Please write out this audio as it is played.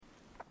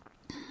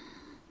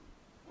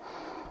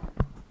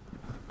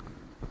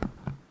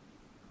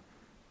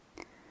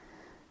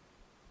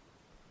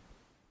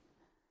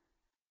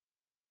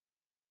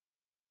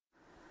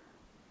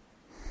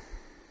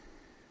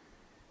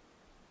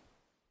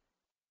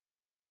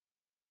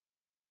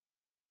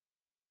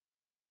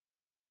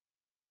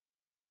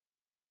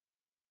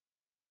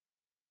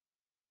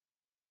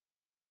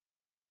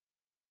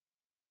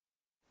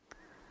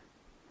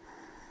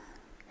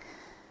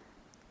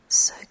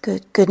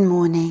Good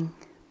morning.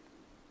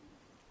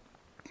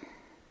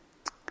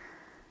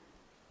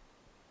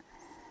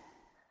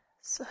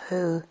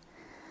 So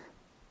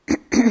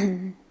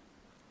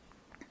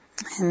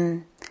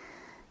I'm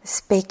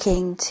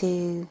speaking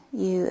to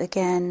you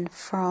again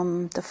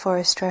from the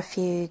Forest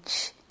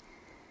Refuge,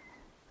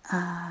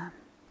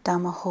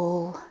 Dharma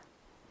Hall,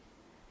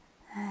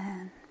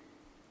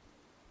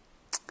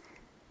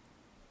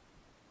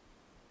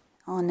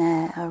 on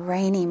a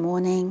rainy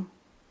morning.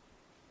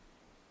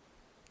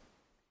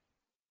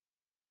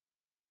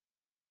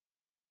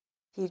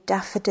 A few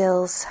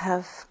daffodils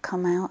have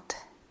come out.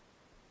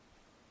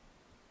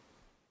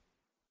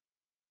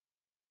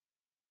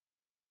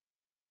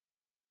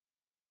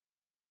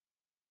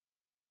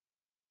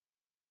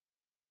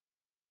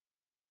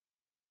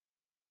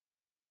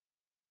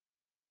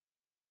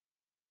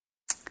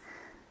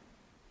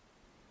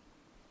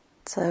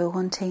 So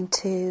wanting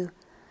to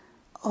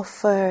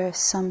offer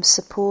some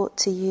support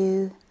to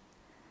you,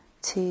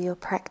 to your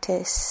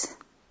practice,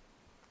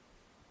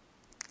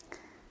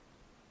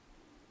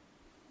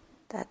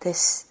 at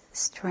this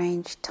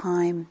strange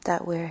time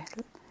that we're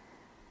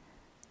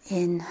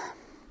in.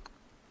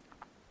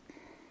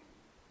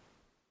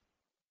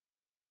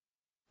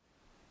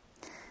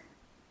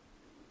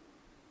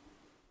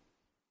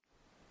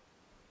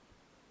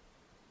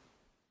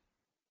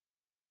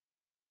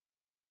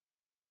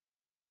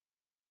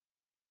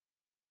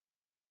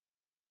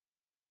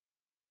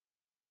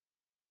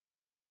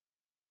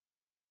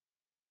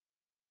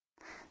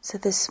 So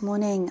this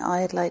morning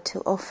I'd like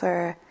to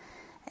offer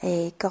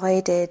a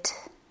guided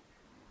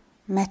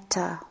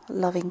metta,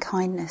 loving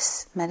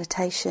kindness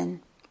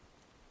meditation.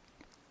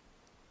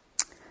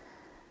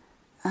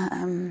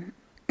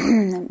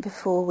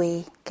 Before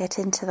we get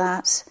into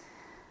that,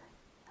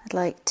 I'd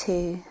like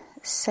to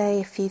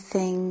say a few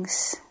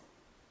things.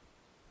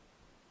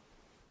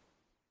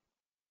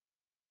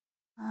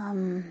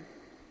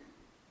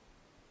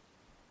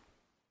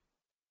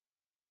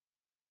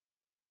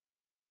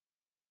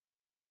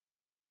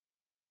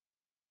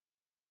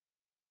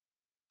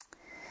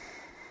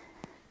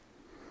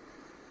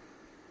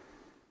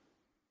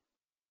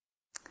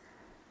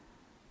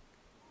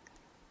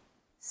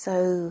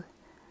 So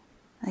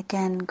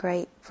again,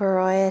 great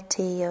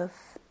variety of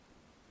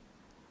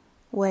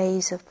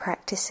ways of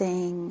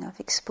practicing, of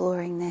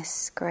exploring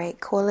this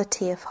great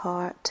quality of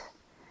heart,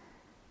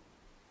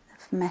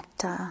 of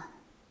metta,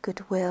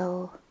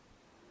 goodwill,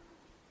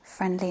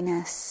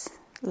 friendliness,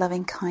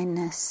 loving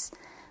kindness,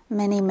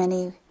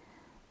 many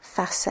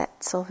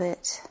facets of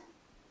it.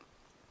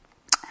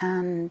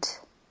 And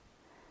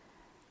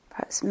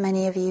perhaps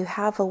many of you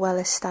have a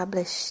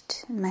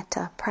well-established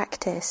metta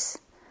practice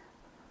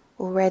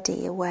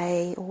already,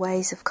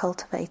 ways of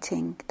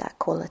cultivating that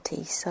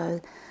quality.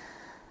 So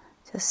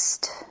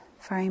just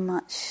very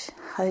much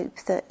hope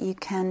that you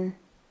can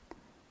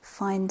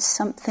find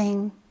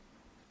something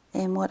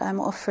in what I'm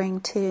offering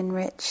to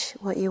enrich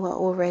what you are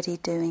already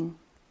doing.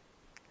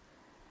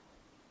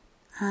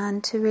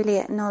 And to really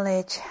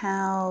acknowledge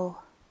how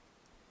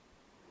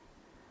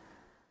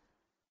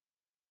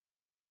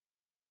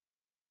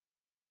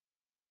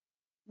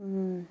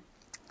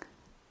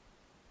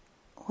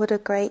what a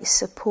great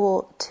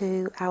support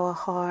to our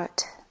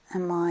heart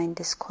and mind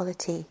this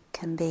quality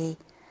can be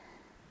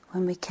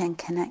when we can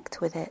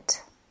connect with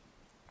it.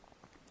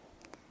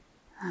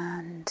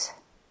 And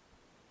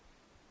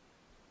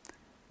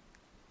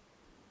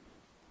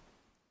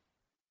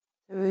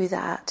through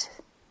that,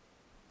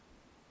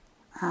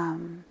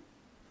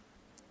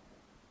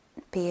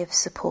 be of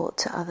support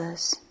to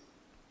others.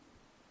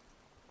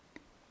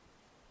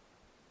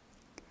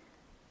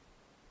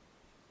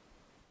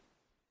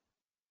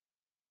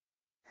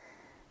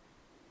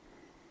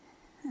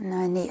 And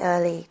in the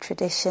early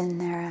tradition,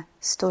 there are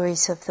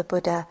stories of the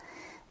Buddha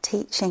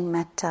teaching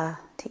metta,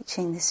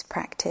 teaching this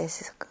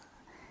practice,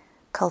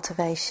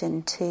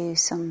 cultivation to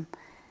some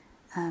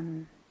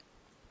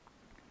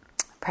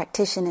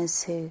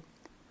practitioners who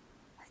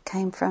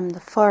came from the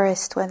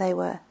forest where they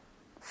were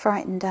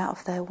frightened out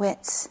of their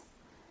wits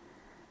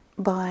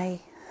by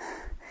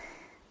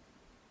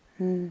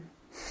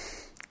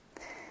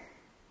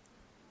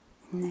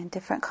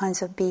different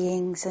kinds of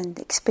beings and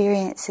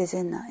experiences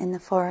in the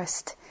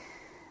forest,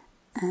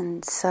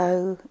 and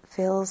so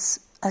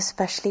feels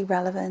especially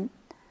relevant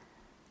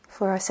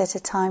for us at a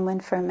time when,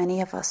 for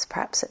many of us,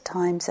 perhaps at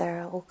times there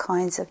are all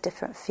kinds of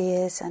different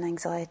fears and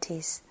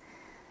anxieties.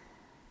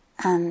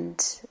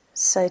 And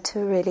so to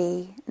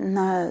really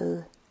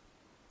know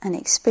and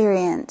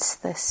experience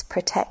this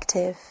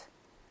protective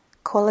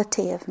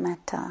quality of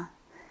metta.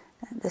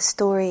 The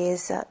story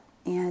is that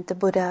the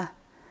Buddha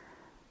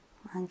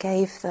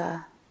gave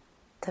the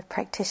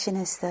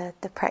practitioners the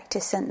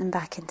practice, sent them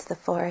back into the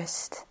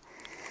forest,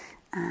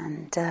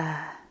 and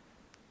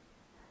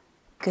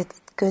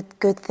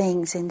good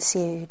things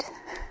ensued.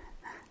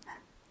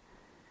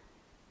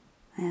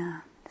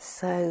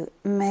 So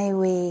may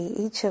we,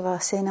 each of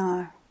us in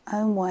our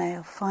own way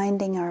of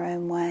finding our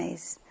own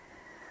ways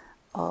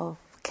of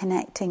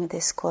connecting with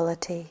this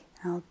quality.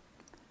 I'm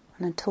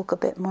going to talk a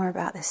bit more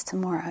about this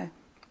tomorrow.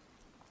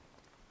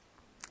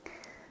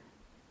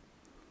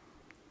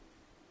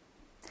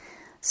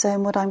 So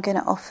in what I'm going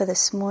to offer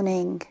this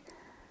morning,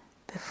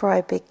 before I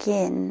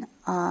begin,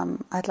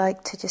 I'd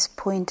like to just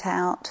point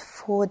out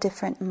 4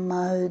 different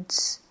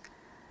modes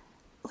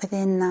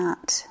within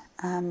that,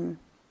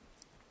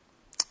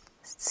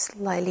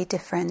 slightly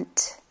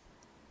different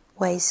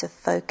ways of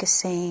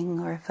focusing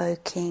or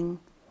evoking.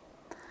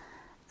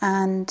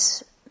 And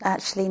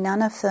actually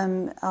none of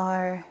them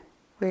are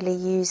really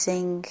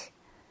using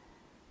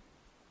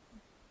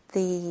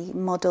the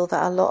model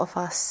that a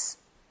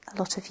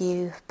lot of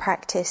you have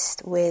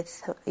practiced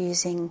with,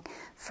 using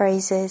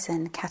phrases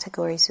and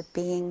categories of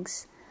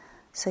beings.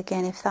 So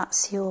again, if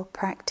that's your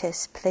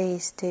practice,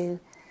 please do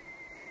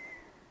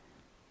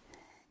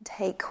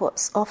take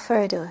what's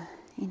offered, or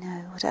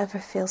whatever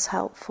feels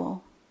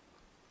helpful.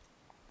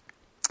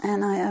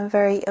 And I am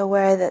very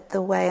aware that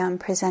the way I'm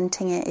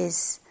presenting it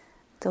is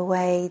the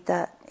way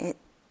that it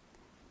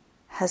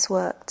has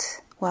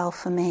worked well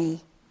for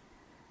me,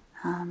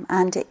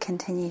 and it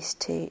continues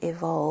to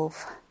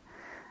evolve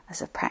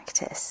as a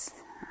practice,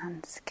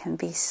 and can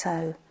be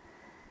so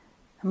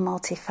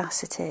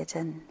multifaceted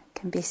and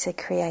can be so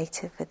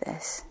creative with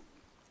this.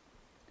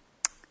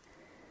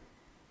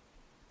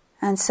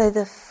 And so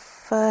the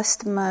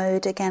first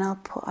mode, again,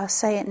 I'll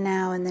say it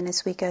now, and then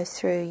as we go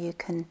through, you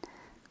can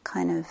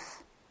kind of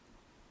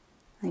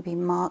maybe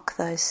mark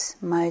those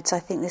modes. I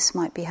think this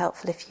might be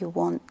helpful if you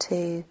want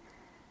to,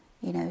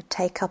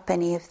 take up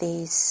any of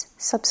these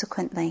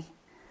subsequently.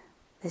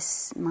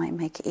 This might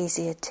make it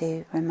easier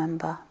to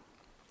remember.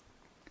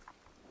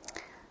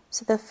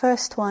 So the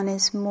first one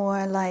is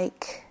more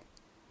like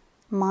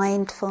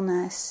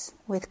mindfulness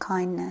with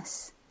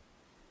kindness.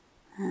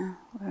 Or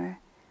you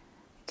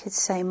could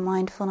say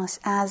mindfulness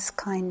as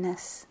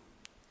kindness.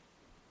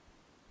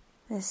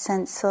 This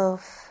sense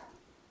of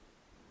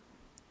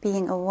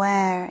being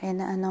aware in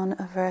a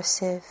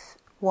non-aversive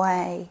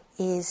way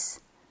is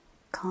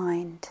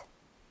kind,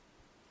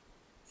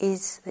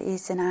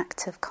 is an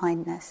act of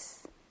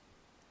kindness.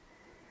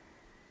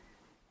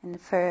 And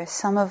for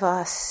some of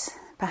us,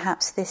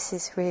 perhaps this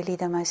is really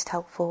the most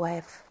helpful way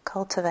of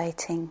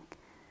cultivating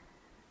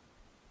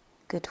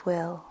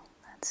goodwill.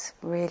 That's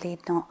really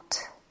not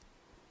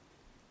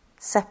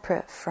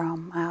separate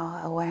from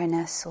our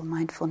awareness or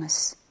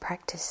mindfulness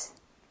practice.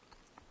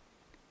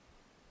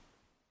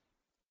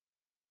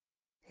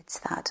 It's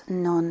that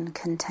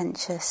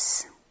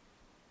non-contentious,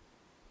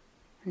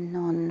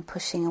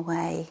 non-pushing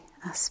away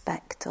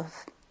aspect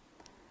of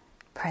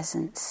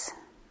presence,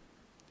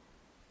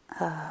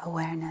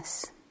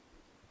 awareness.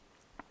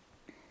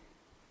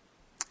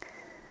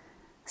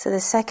 So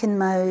the second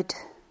mode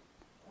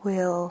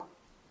we'll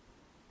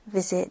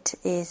visit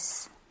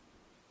is,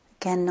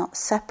 again, not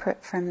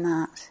separate from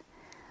that,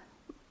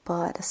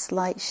 but a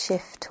slight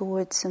shift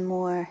towards a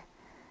more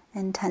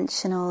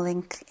intentional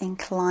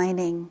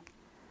inclining.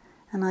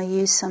 And I'll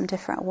use some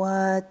different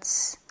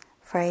words,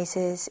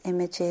 phrases,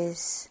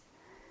 images,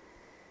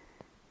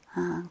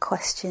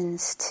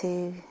 questions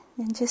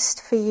and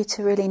just for you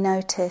to really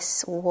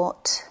notice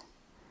what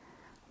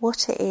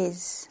it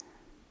is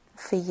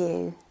for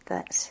you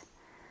that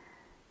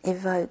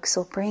evokes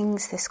or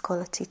brings this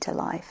quality to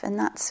life. And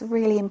that's a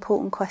really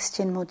important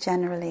question more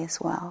generally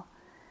as well.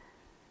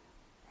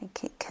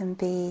 Like, it can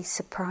be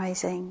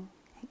surprising,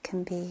 it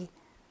can be,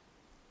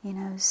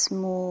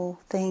 small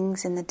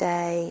things in the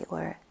day,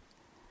 or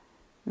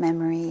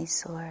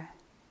memories, or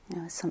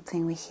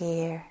something we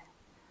hear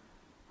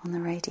on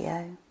the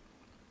radio.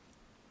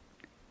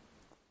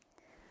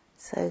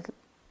 So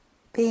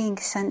being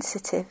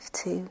sensitive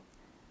to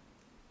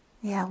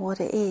what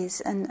it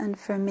is, and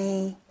for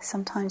me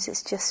sometimes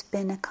it's just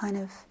been a kind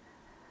of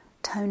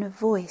tone of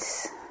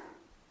voice,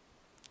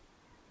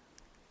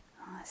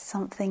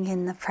 something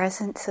in the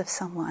presence of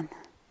someone.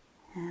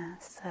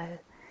 So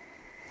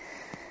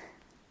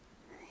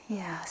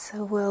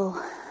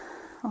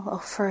I'll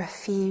offer a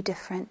few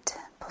different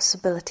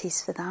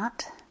possibilities for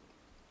that.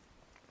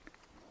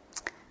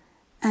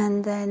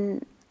 And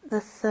then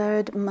the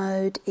third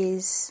mode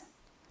is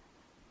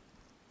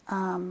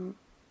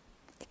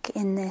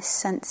in this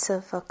sense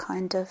of a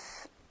kind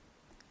of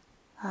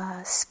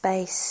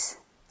space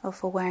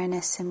of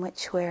awareness in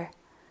which we're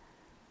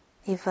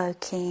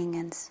evoking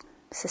and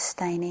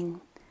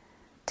sustaining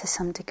to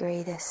some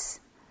degree this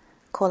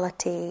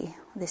quality,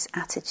 this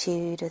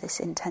attitude, or this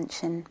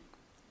intention.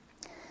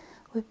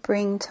 We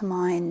bring to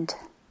mind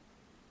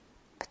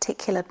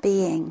particular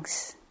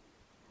beings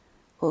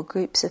or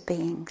groups of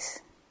beings,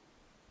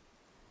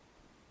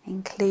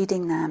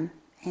 including them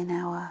in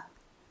our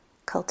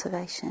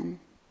cultivation.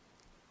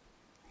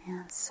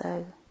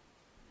 So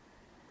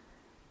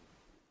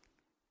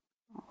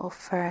I'll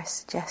offer a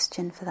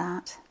suggestion for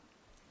that.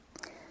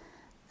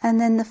 And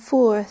then the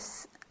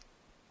fourth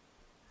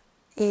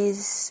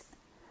is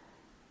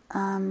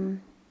more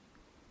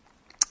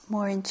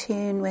in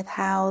tune with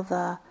how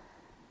the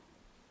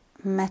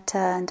metta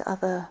and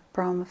other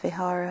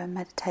Brahma-vihara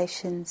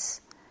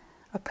meditations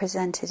are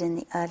presented in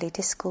the early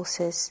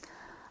discourses,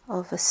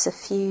 of a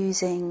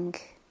suffusing,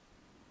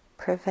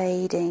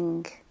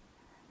 pervading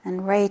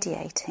and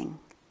radiating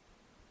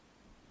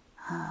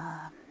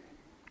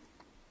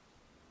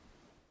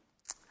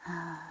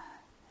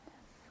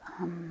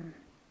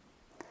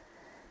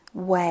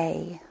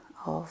way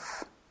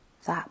of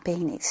that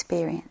being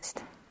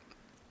experienced.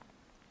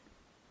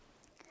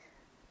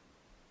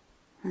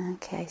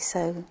 Okay,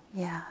 so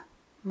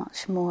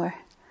much more,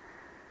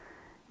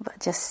 but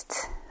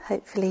just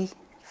hopefully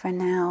for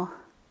now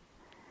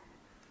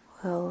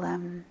we'll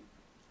go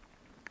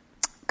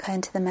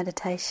into the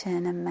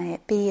meditation, and may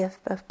it be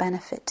of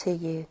benefit to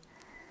you.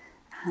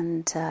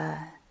 And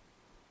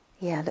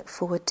look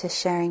forward to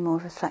sharing more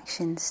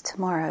reflections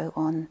tomorrow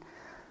on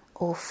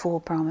all 4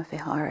 Brahma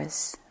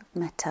Viharas: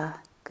 metta,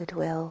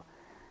 goodwill,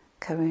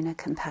 karuna,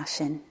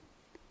 compassion,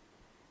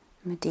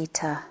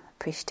 mudita,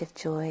 appreciative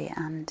joy,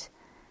 and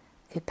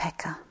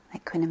upekkha,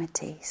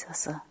 equanimity. So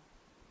that's a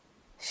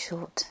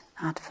short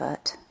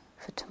advert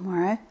for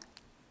tomorrow.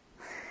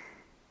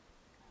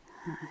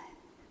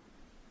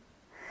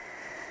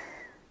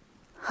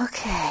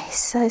 Okay,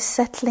 so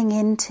settling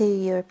into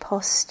your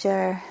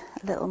posture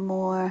a little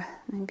more,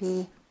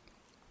 maybe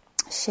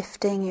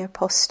shifting your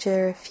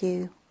posture if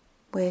you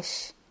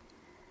wish,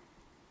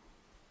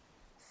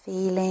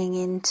 feeling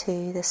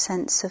into the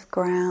sense of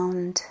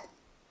ground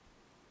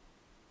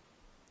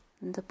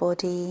and the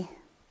body,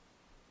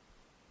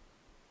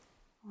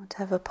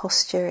 whatever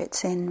posture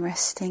it's in,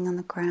 resting on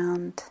the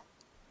ground,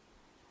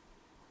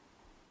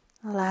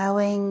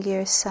 allowing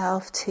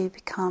yourself to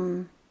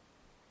become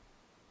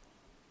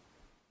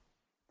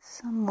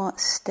somewhat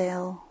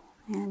still,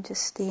 and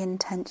just the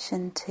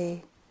intention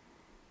to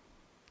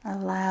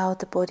allow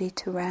the body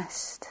to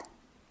rest.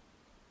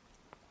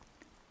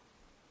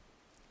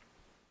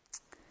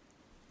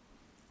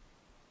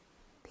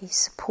 Be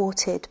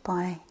supported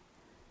by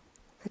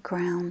the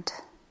ground.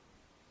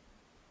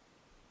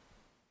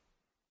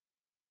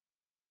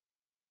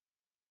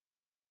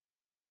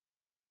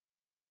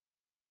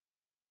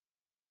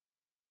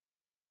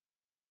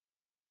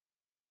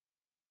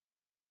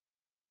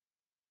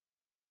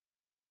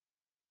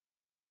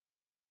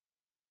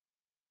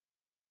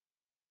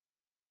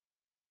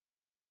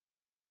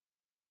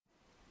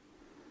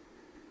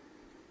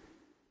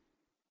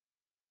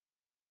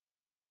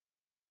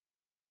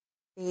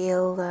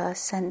 Feel a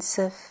sense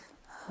of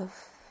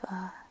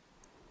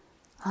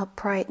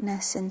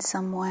uprightness in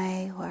some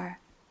way, or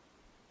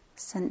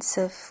sense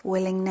of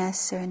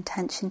willingness or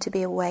intention to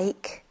be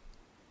awake,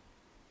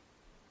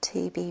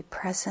 to be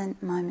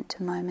present moment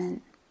to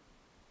moment.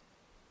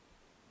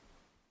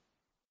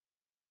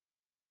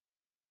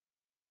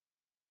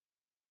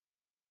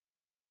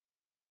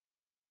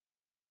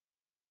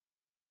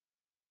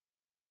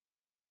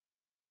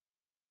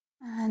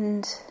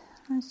 And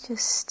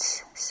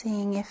just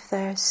seeing if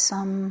there's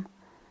some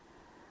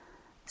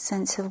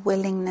sense of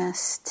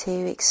willingness to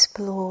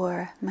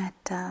explore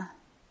metta,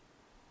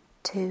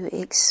 to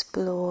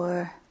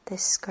explore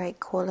this great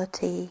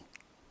quality,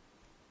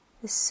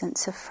 this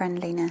sense of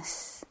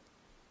friendliness,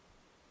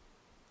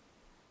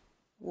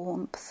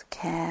 warmth,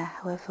 care,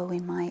 however we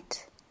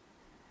might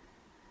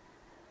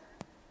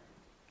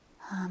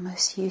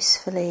most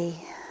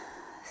usefully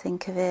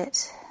think of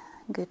it,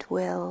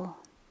 goodwill.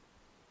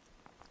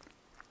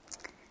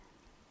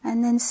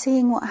 And then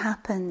seeing what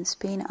happens,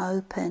 being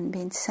open,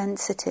 being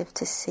sensitive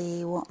to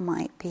see what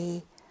might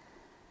be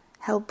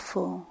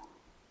helpful.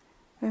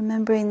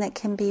 Remembering that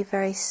can be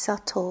very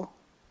subtle,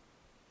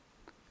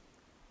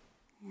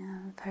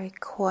 very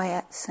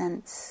quiet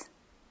sense.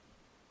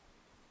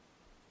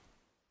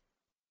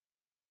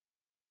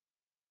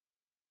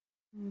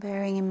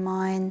 Bearing in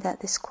mind that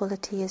this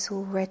quality is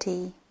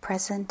already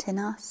present in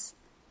us,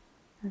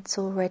 it's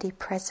already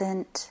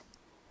present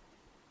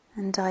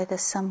and either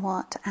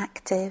somewhat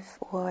active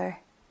or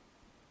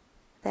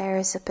there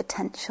is a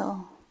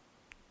potential.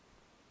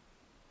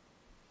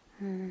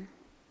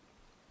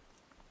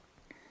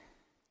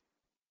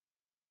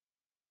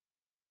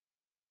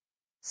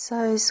 So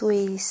as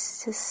we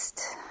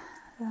just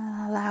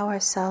allow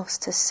ourselves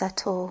to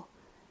settle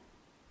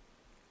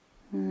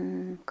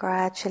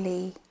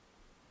gradually,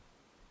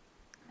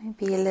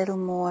 maybe a little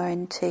more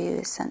into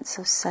a sense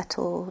of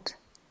settled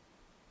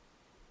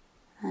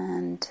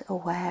and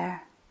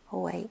aware,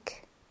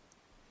 awake.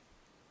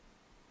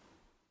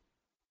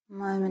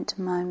 Moment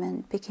to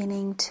moment,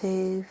 beginning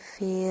to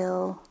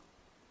feel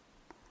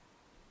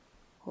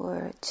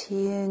or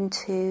tune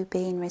to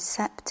being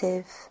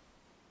receptive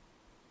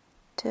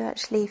to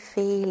actually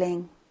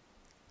feeling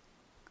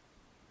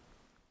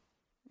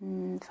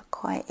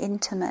quite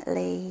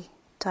intimately,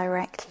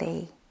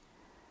 directly,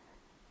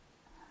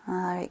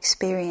 our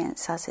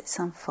experience as it's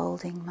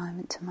unfolding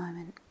moment to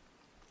moment.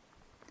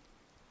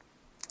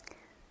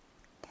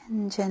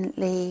 And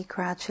gently,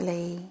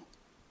 gradually,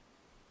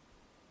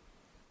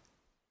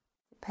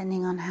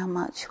 depending on how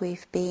much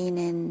we've been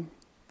in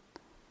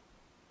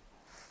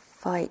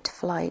fight,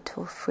 flight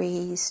or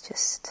freeze,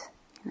 just,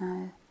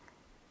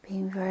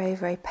 being very,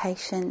 very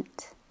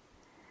patient.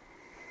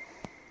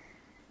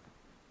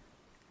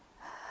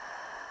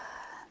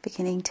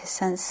 Beginning to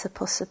sense the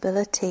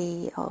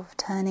possibility of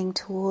turning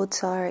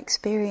towards our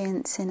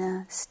experience in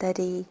a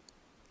steady,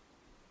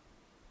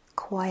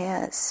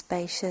 quiet,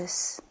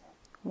 spacious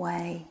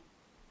way.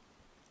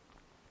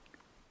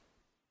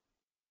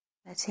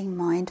 Letting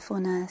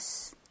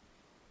mindfulness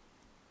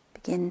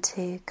begin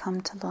to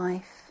come to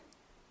life.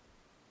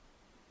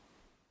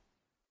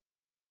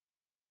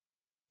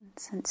 A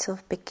sense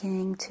of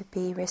beginning to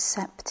be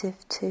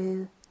receptive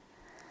to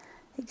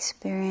the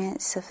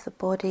experience of the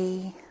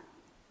body,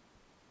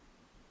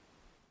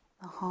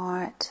 the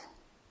heart,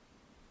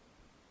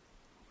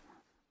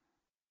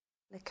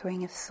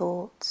 flickering of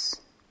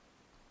thoughts.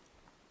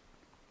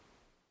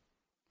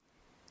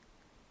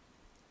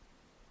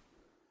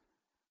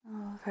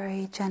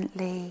 Very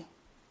gently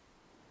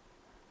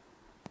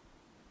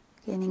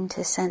beginning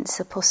to sense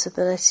the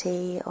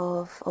possibility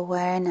of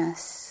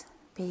awareness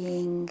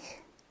being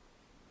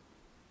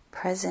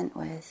present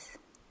with,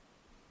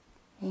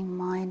 being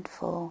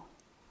mindful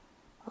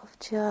of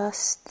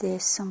just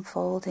this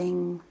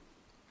unfolding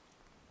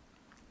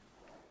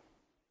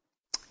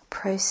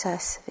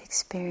process of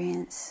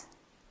experience.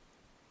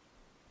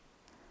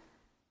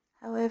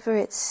 However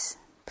it's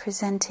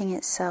presenting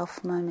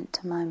itself moment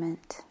to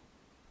moment.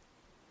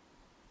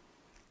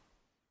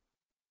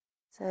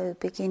 So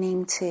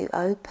beginning to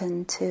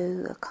open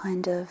to a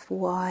kind of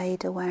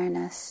wide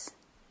awareness,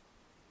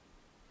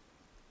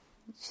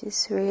 which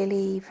is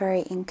really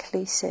very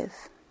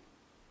inclusive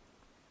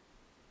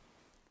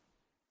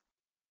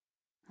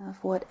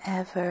of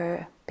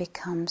whatever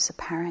becomes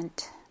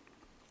apparent.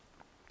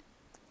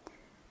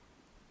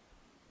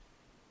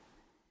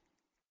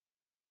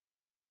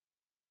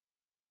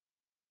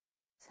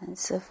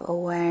 Sense of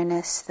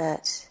awareness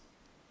that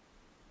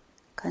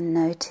can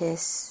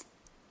notice,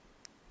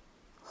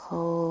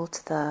 hold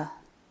the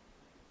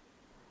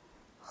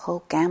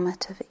whole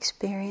gamut of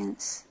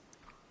experience.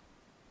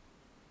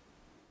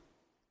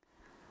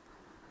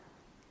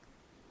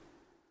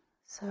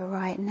 So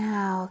right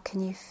now,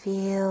 can you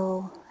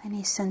feel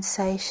any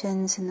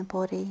sensations in the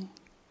body?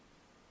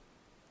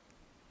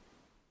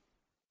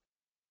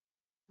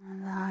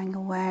 Allowing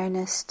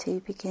awareness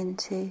to begin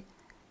to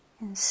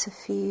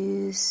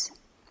suffuse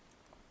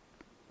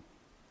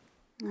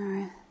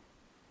the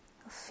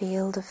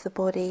field of the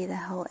body, the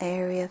whole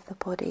area of the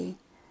body.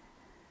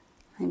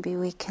 Maybe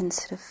we can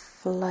sort of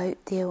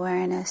float the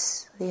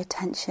awareness, the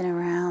attention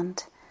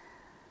around,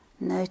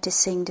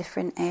 noticing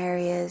different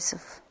areas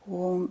of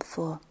warmth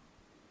or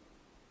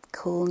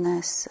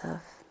coolness,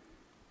 of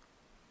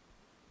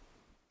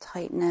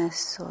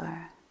tightness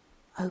or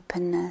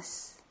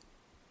openness.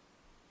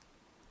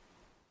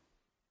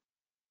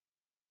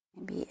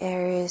 Maybe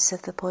areas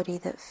of the body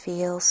that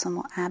feel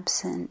somewhat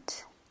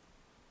absent.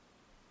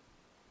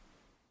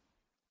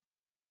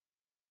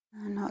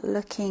 I'm not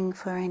looking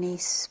for any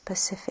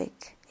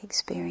specific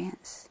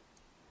experience.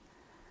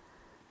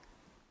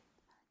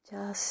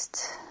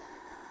 Just,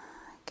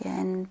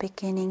 again,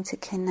 beginning to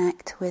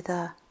connect with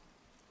a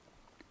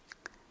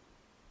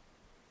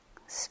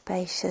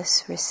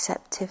spacious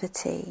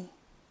receptivity,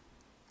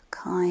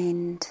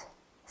 kind,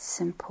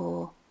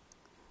 simple,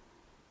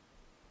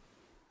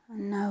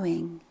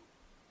 knowing,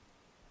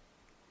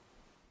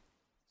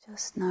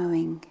 just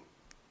knowing,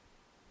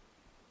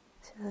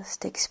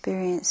 just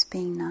experience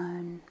being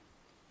known.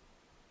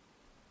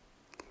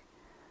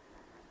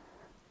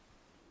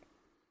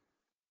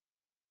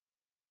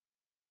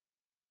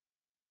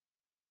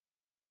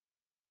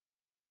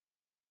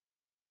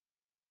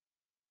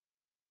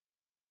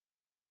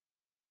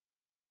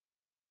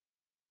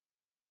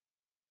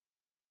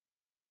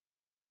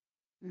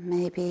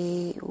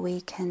 Maybe we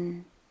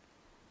can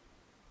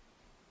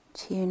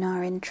tune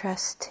our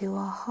interest to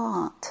our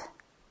heart.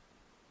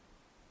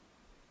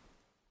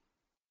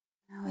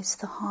 How is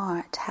the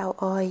heart? How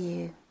are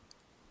you?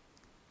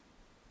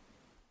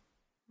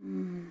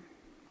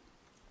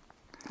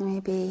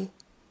 Maybe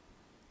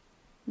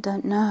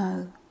don't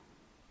know.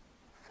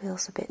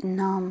 Feels a bit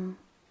numb.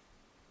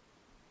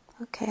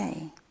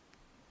 Okay.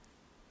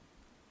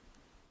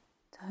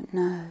 Don't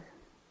know.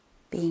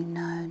 Being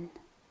known.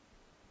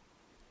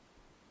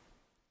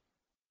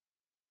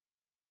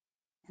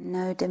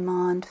 No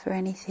demand for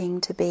anything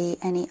to be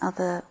any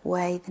other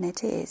way than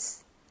it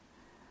is.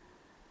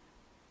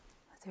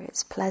 Whether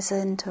it's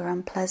pleasant or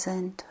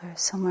unpleasant or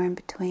somewhere in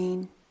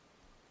between.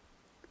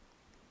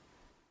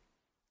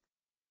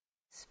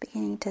 Just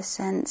beginning to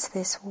sense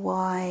this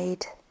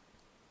wide,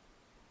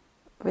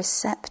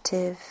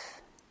 receptive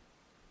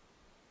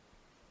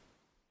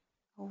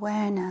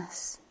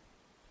awareness.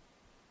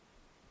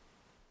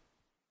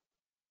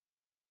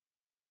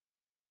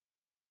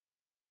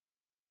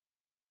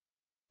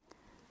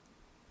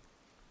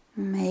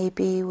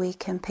 Maybe we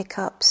can pick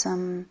up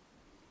some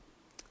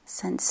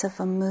sense of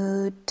a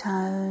mood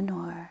tone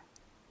or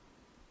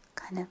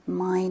kind of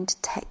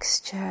mind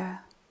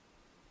texture.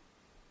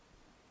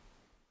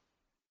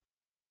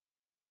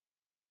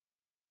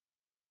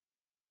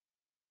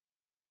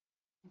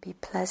 Maybe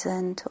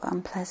pleasant or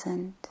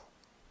unpleasant.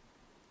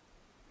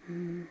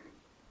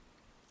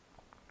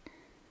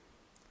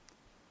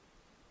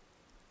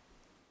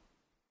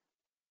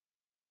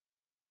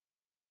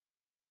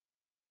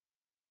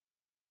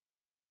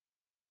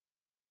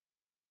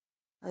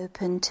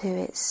 Open to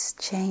its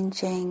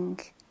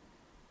changing,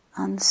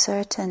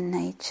 uncertain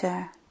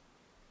nature.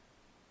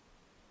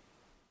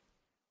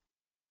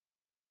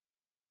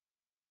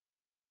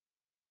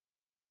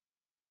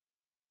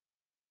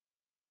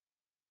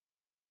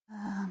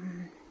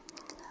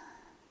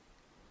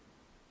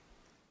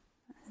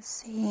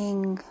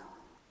 Seeing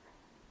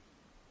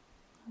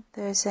if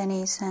there's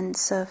any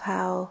sense of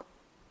how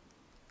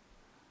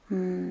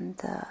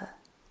the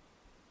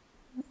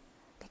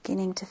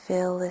beginning to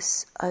feel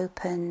this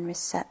open,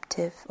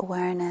 receptive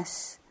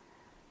awareness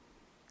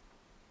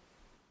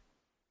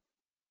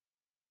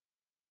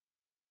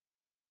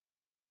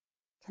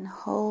can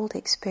hold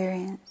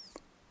experience,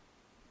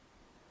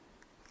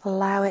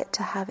 allow it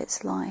to have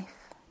its life,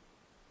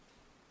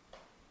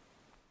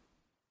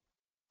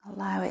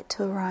 allow it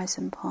to arise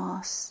and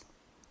pass,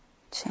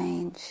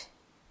 change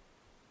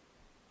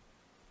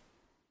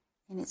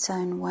in its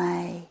own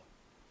way,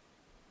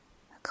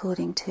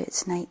 according to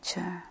its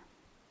nature.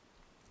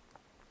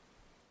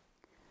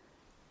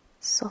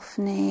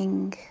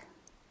 Softening,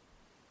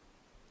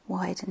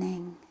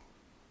 widening.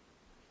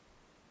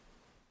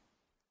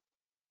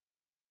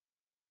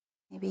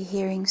 Maybe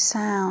hearing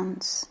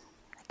sounds.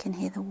 I can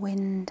hear the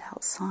wind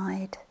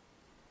outside.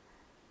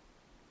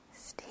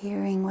 Just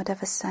hearing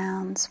whatever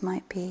sounds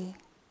might be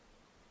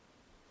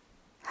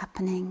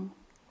happening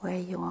where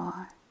you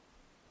are.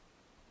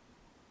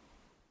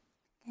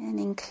 And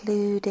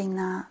including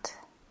that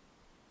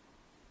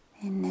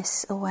in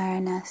this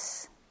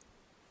awareness,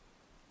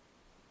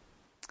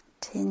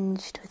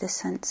 tinged with a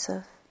sense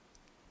of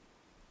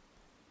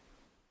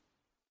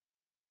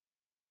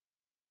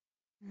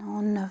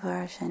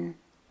non-aversion.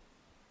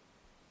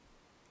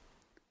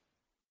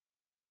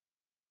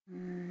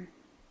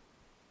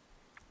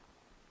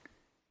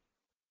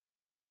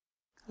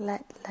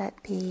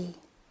 Let be,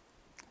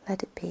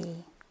 let it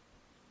be.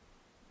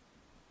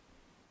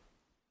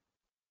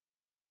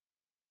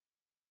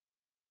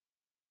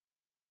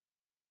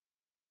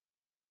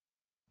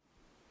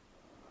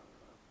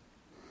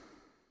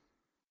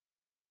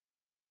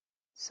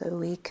 So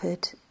we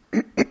could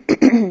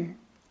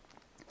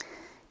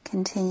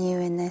continue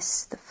in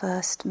this, the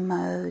first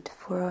mode,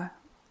 for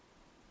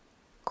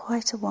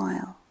quite a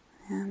while,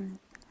 and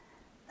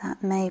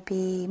that may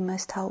be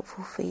most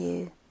helpful for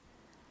you.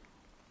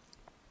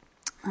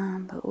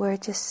 But we're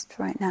just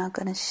right now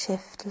going to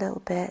shift a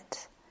little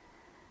bit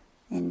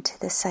into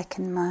the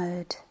second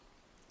mode.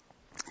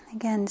 And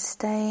again,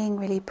 staying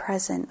really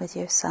present with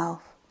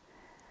yourself,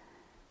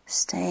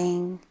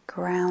 staying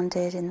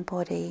grounded in the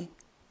body,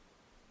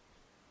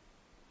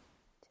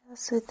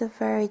 just with a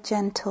very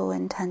gentle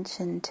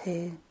intention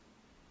to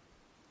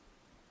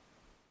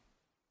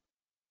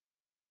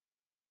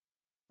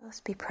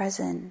just be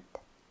present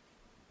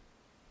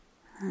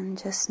and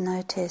just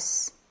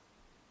notice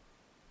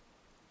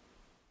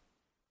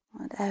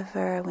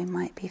whatever we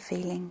might be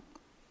feeling.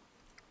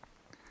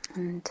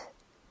 And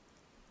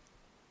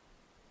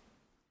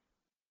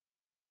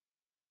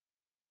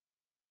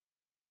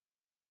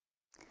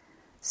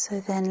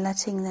so then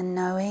letting the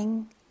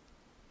knowing,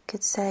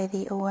 could say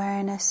the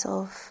awareness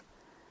of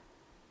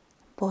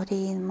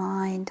body and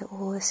mind,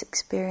 all this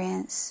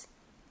experience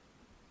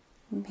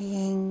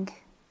being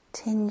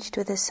tinged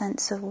with a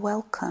sense of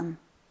welcome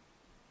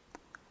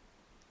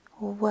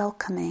or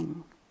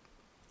welcoming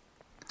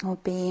or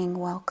being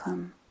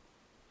welcome.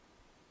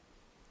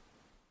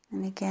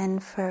 And again,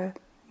 for,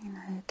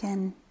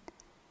 again,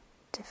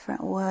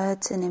 different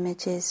words and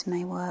images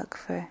may work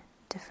for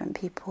different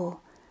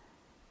people.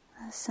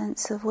 A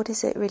sense of what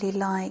is it really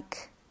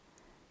like,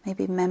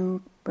 maybe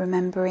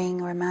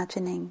remembering or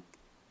imagining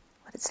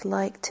what it's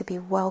like to be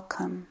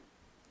welcome,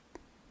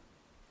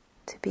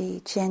 to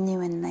be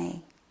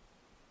genuinely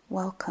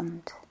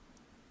welcomed.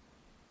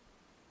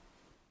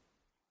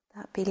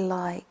 That be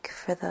like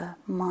for the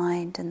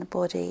mind and the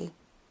body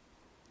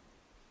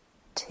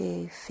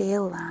to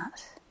feel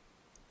that.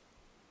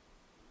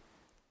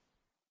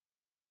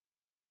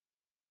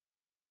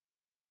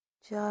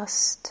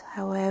 Just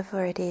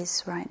however it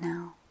is right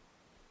now.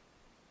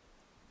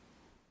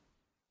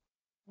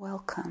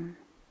 Welcome.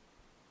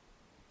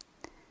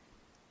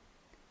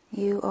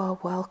 You are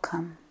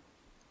welcome.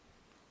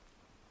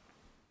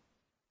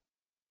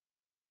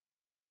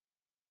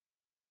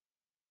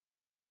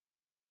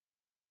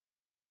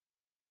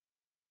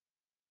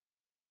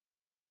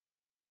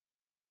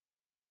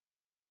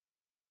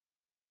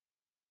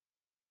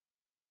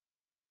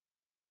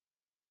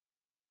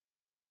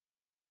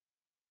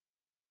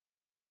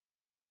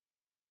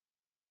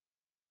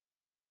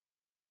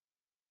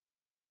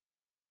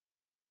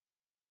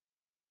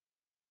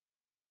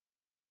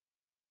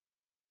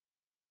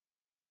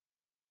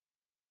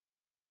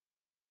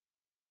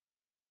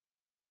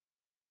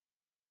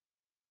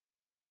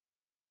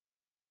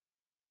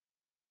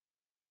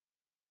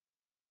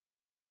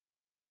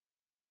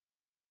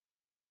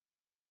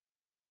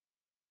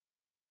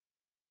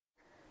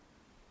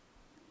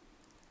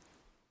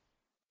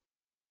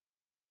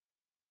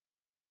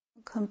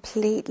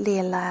 Completely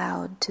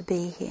allowed to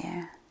be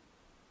here.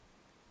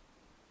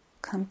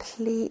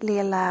 Completely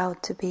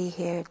allowed to be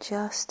here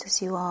just as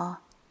you are,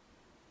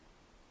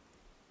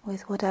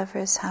 with whatever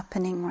is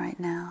happening right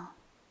now.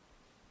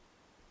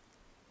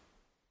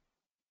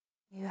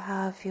 You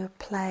have your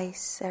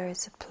place, there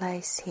is a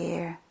place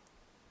here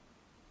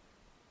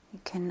you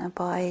can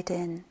abide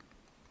in.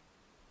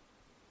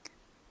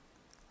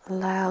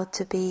 allowed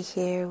to be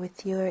here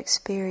with your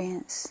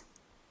experience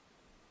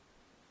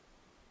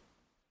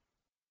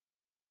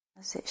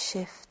as it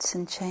shifts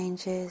and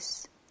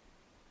changes.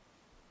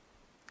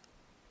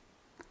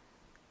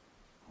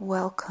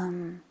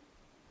 Welcome,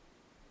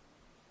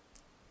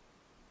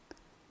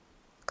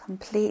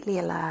 completely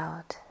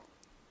allowed.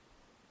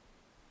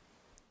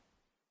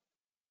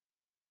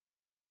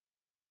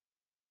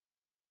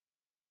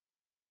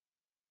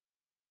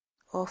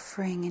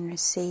 Offering and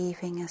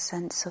receiving a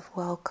sense of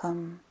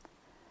welcome,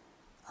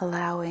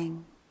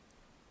 allowing.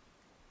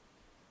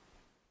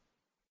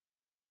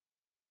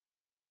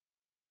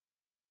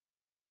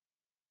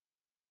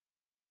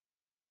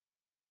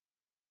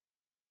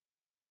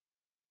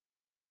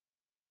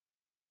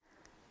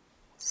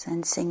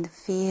 Sensing the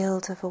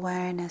field of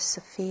awareness,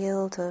 the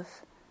field of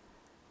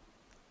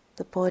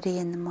the body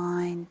and the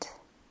mind,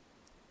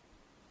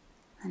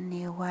 and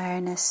the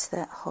awareness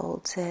that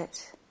holds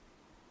it,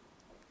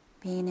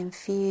 being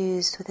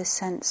infused with a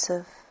sense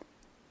of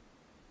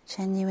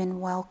genuine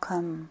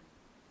welcome,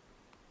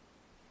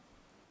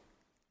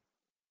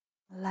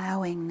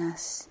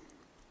 allowingness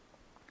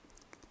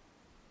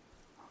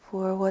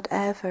for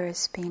whatever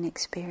is being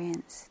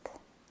experienced.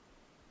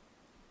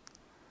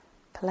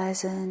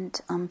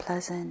 Pleasant,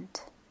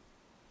 unpleasant,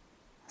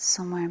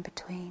 somewhere in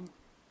between.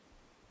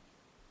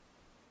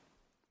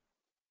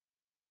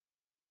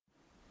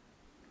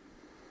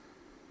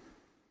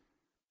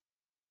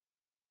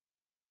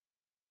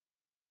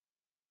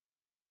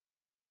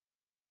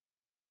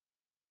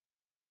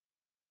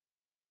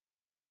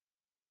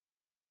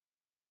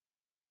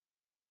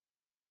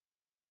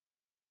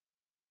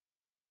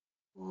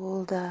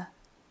 All the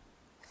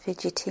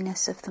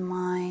fidgetiness of the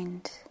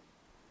mind,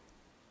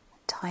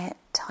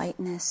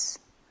 tightness,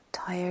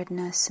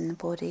 tiredness in the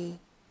body,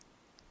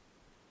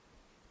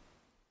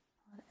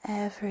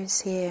 whatever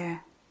is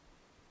here,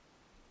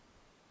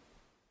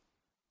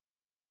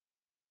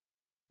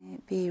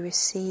 it be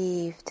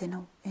received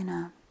in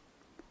a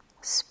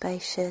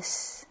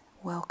spacious,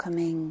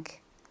 welcoming,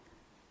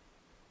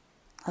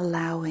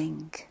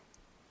 allowing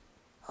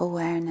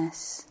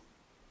awareness.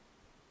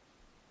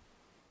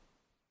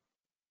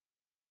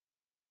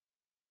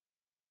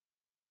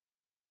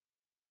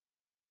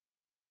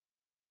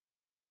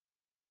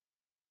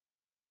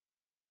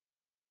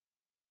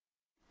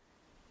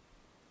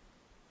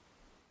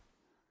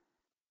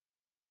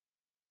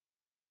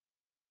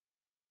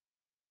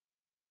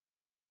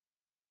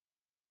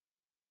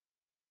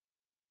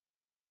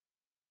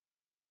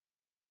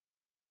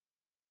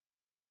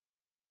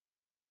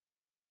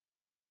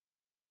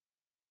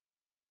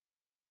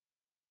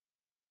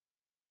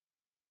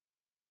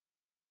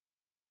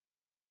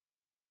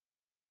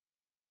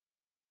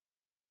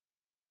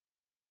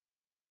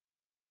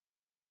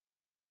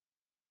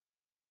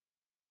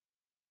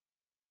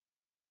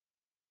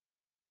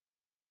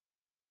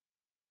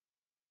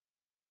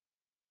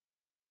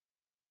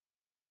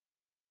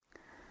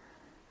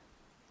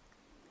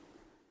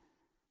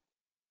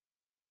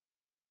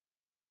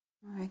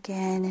 Or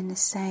again, in the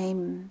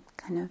same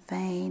kind of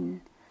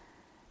vein,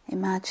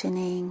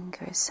 imagining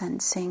or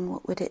sensing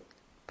what would it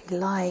be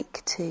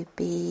like to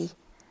be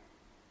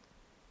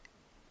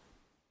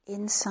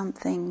in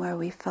something where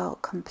we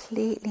felt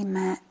completely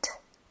met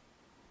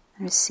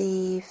and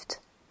received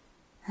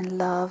and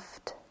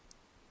loved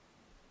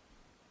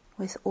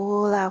with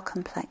all our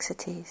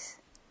complexities.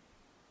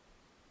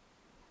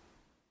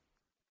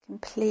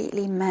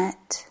 Completely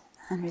met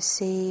and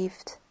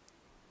received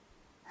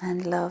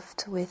and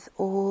loved with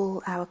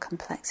all our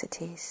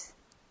complexities.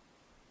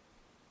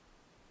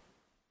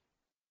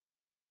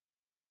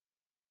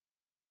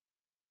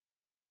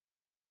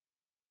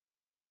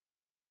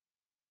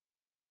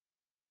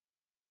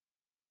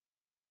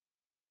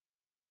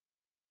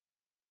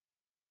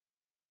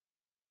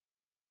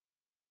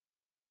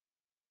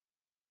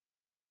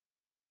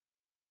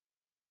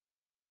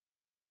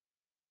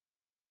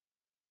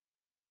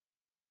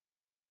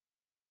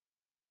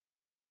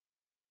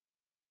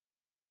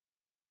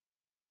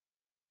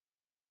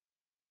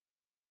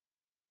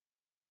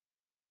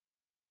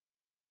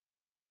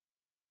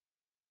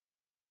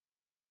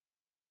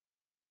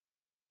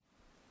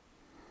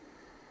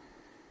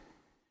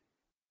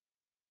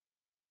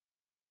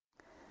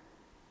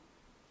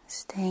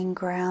 Staying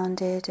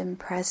grounded and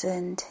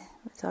present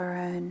with our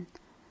own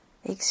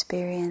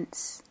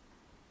experience,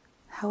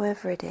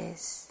 however it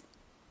is,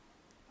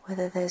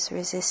 whether there's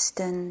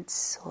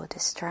resistance or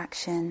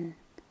distraction,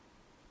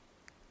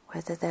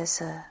 whether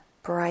there's a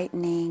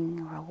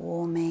brightening or a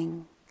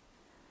warming,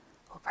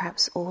 or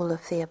perhaps all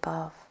of the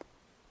above.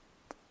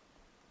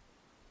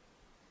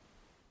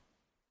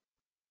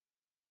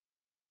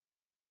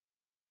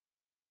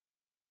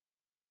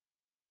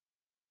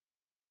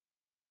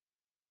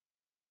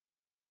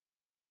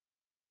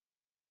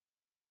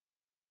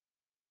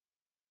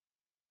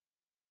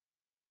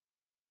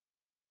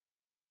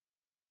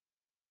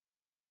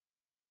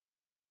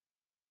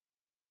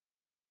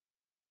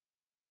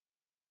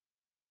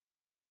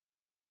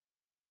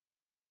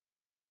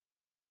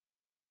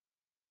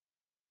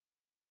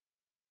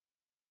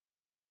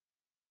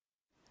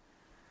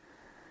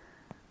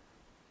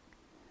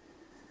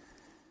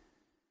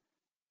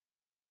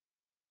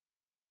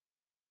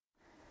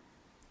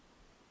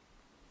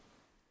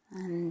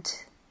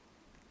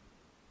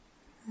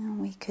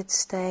 We could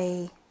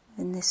stay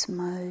in this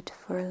mode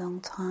for a long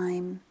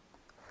time,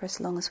 for as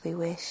long as we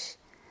wish,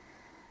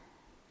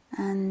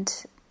 and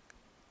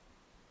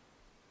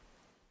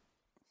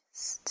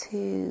just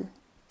to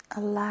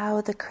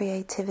allow the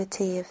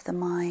creativity of the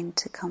mind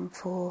to come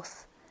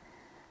forth.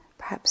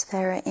 Perhaps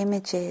there are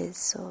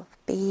images of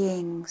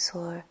beings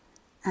or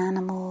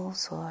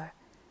animals or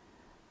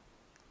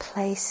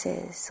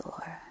places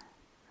or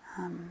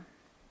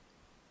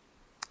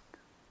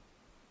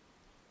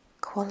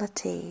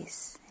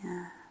qualities,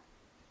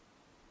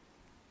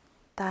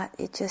 that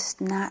it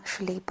just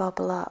naturally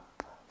bubble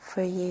up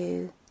for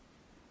you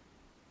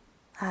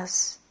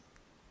as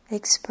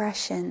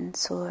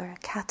expressions or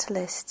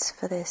catalysts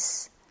for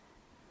this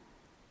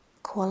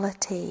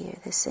quality or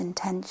this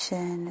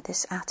intention or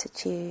this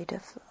attitude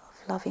of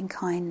loving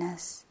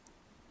kindness.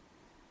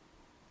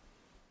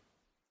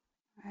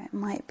 Or it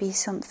might be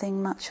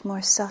something much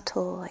more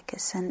subtle, like a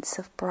sense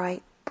of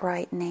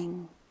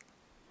brightening,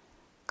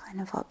 kind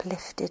of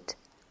uplifted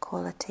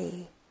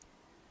quality,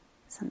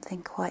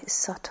 something quite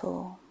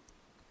subtle,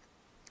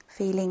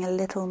 feeling a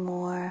little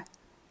more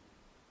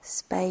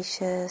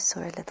spacious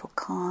or a little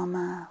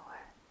calmer,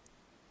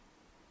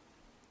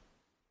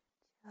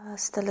 or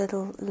just a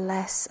little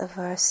less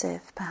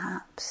aversive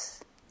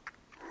perhaps,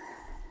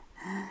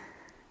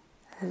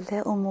 a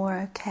little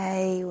more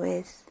okay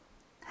with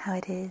how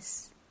it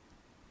is.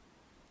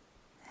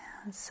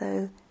 And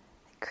so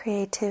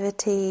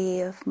creativity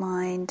of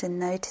mind and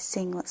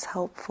noticing what's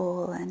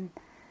helpful and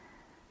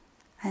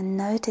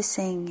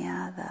noticing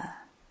the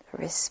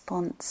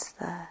response,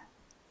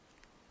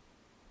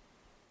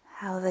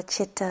 how the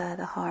chitta,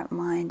 the heart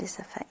mind, is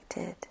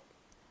affected,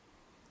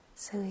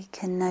 so we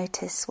can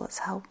notice what's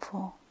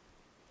helpful.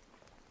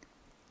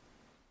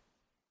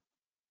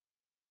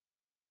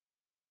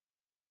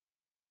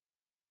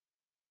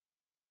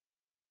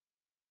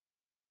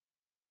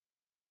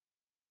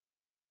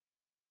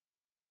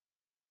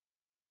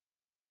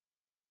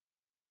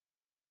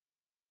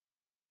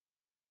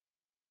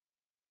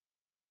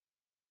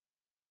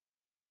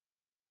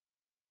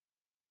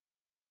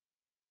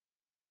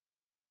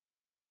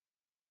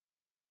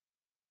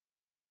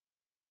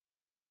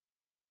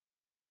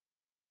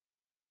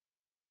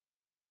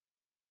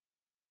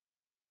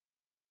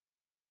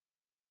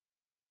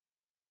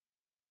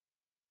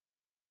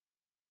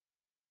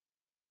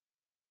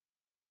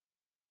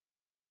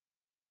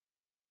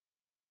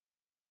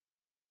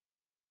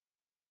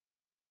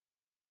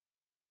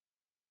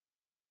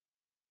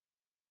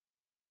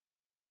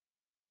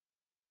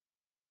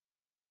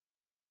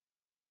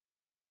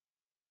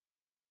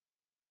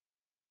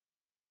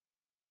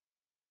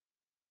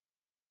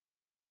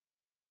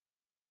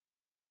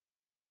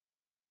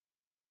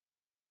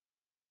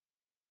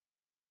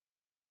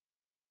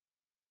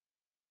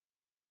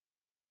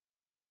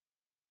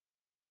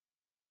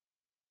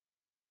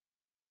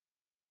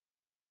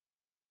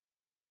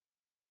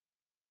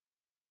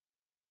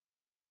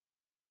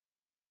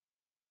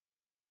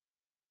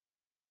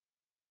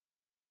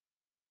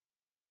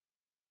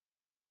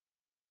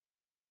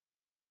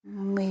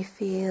 When we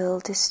feel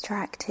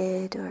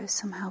distracted or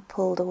somehow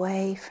pulled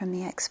away from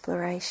the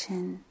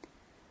exploration,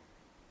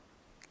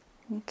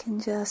 you can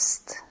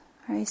just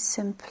very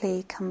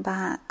simply come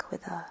back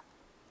with a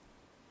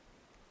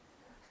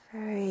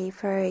very,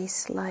 very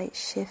slight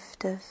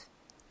shift of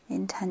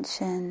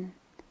intention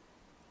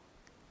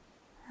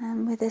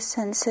and with a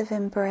sense of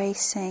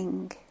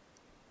embracing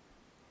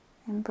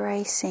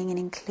and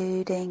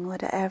including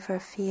whatever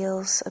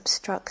feels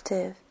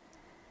obstructive,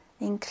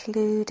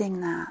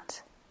 including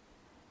that,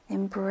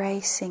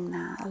 embracing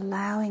that,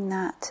 allowing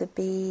that to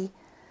be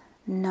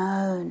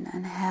known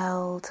and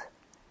held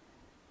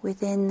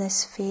within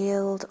this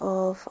field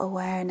of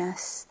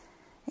awareness,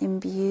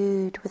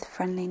 imbued with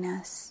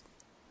friendliness,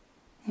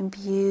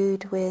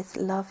 imbued with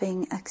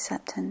loving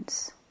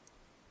acceptance.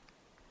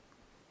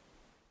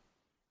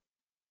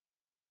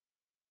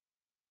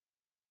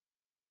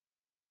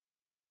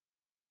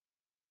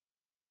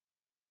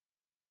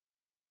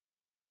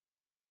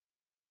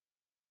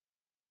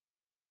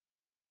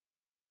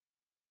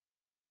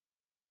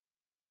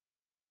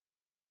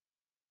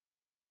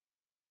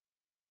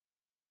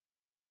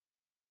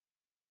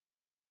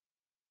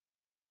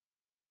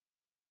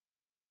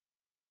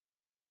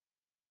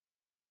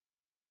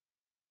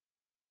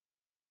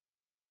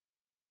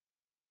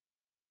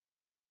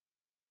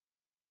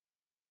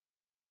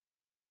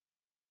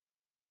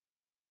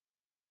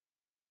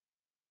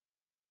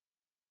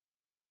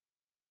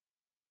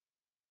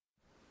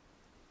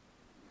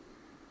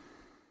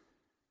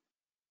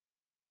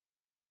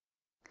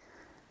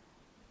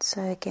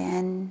 So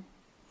again,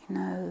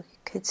 you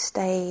could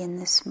stay in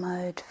this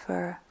mode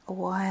for a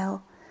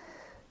while,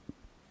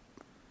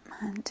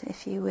 and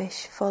if you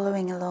wish,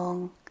 following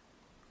along,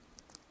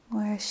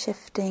 we're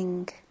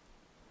shifting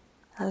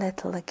a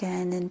little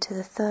again into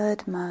the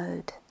third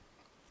mode.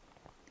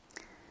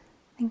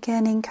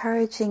 Again,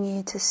 encouraging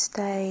you to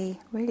stay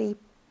really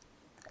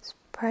as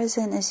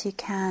present as you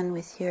can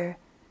with your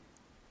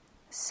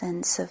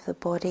sense of the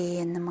body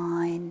and the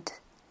mind,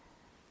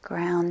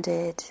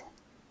 grounded,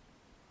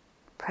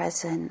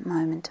 present,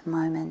 moment to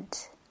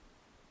moment.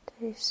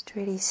 Just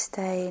really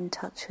stay in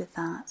touch with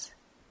that.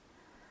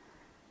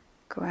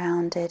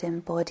 Grounded,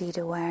 embodied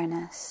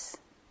awareness.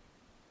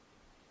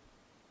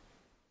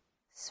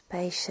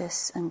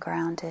 Spacious and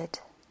grounded.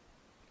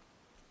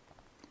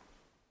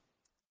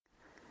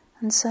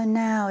 And so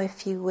now,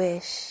 if you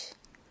wish,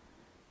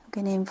 I'm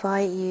going to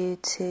invite you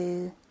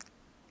to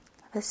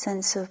have a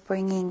sense of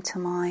bringing to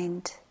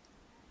mind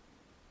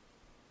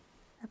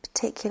a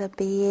particular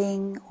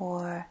being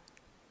or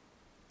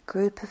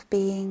group of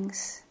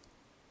beings,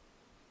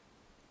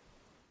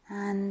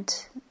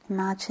 and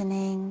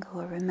imagining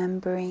or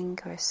remembering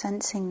or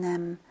sensing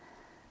them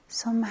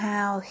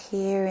somehow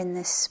here in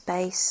this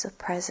space of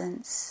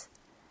presence,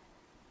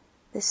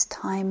 this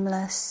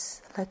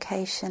timeless,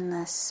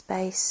 locationless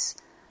space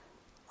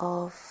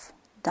of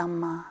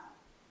Dhamma,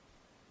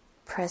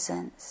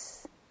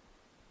 presence,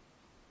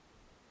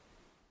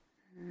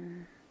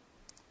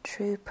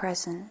 true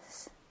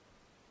presence.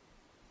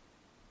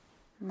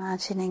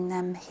 Imagining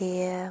them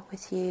here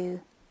with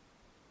you,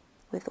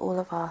 with all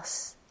of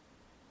us,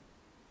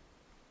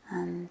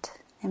 and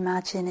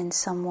imagine in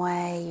some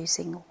way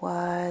using a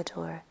word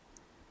or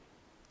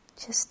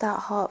just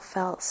that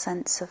heartfelt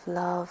sense of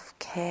love,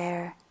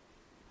 care,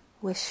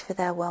 wish for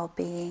their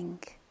well-being,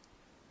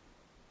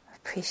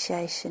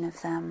 appreciation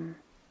of them,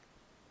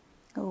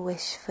 a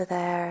wish for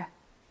their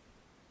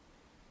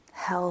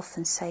health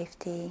and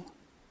safety.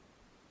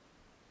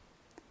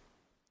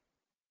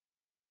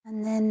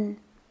 And then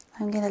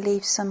I'm going to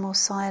leave some more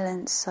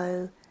silence,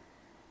 so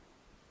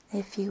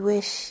if you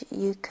wish,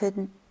 you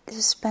could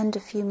just spend a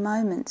few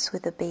moments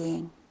with a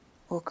being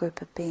or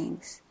group of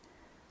beings,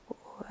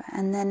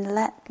 and then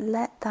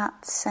let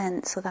that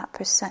sense or that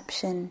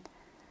perception,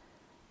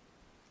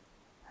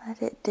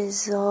 let it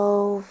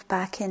dissolve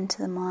back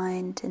into the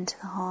mind, into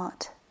the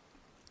heart.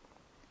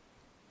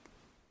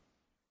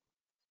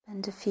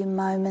 Spend a few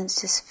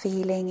moments just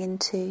feeling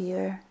into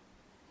your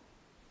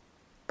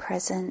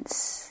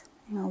presence,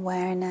 your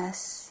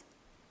awareness,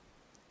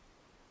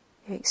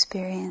 your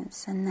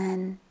experience, and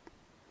then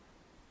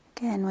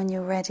again, when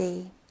you're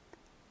ready,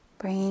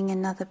 bringing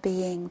another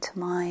being to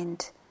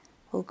mind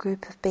or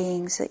group of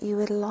beings that you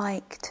would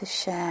like to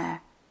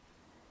share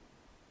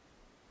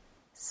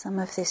some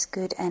of this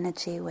good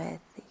energy with,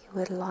 that you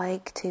would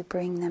like to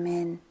bring them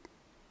in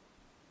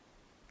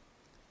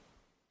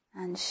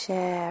and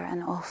share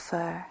and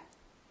offer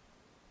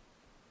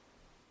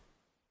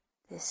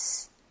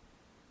this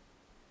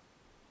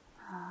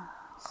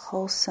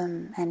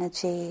wholesome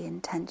energy,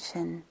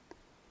 intention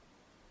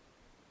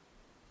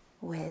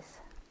with.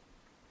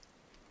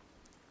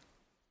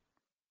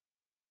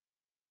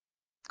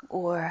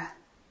 Or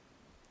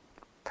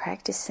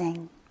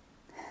practicing,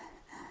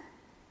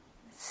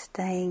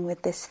 staying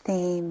with this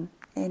theme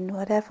in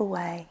whatever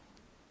way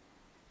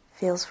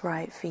feels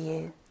right for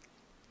you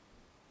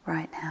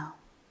right now.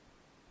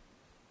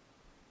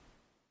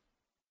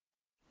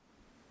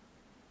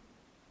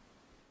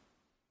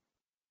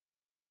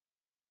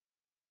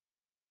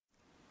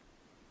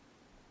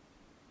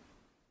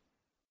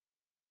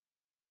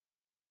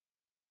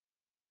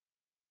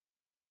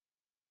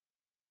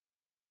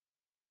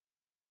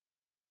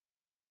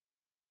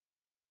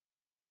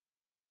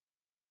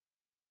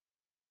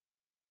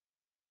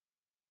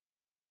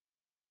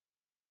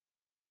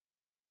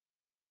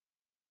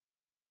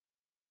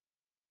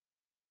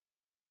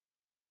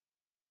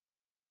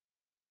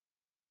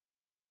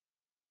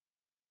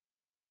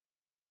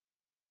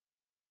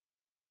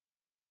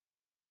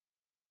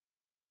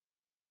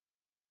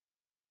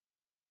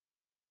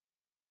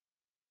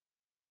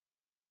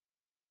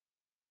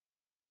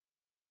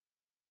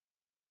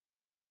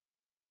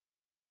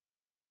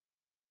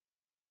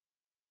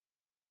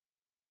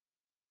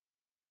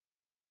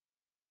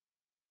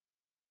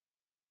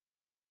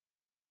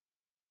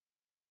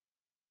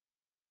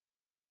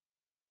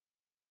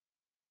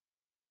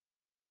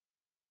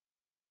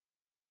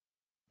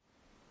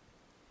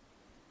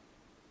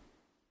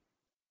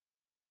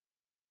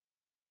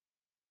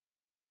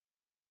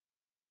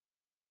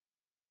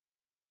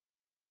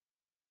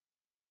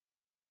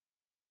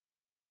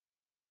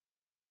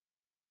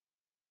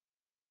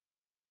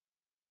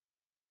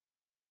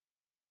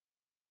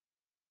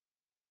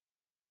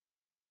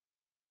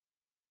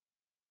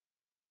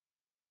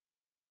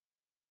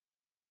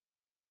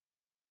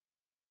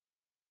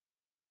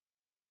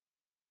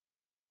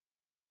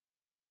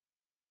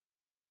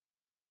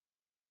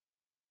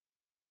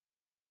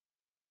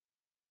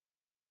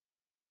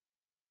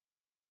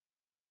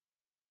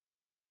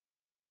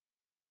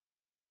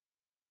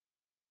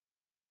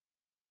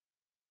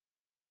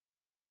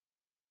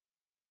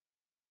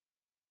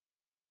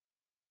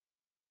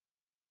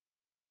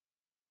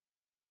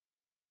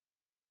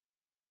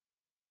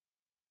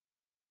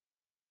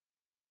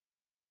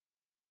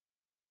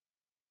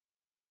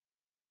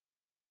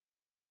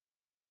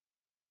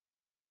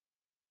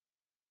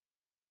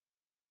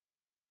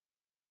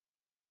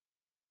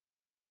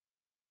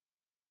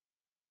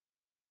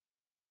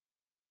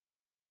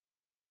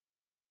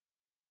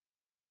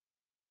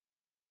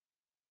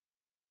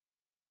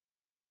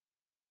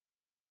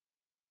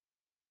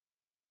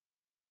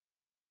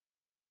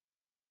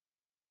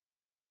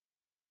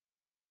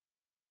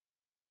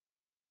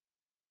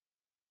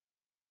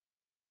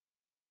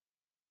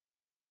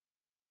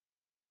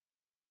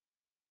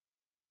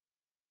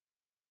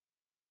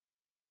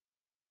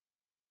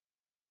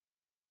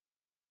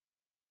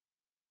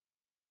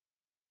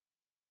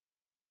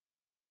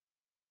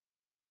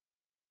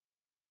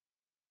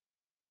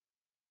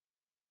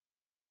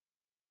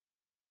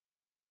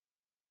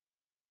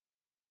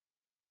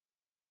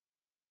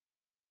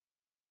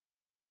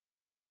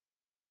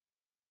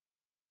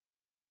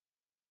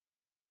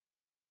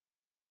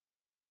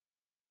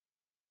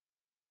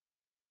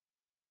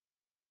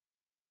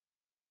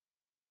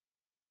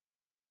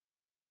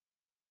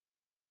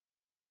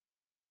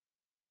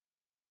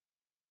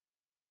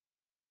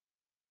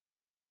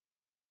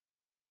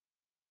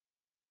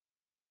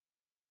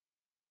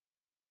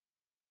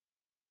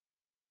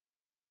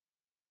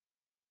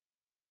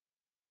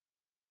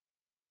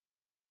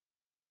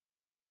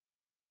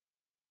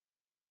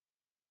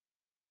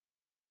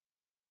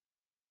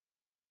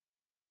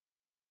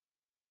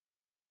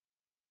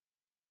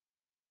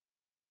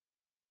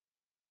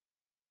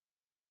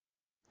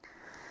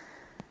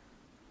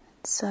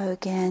 So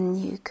again,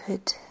 you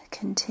could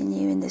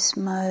continue in this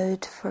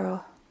mode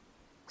for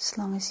as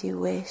long as you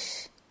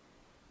wish,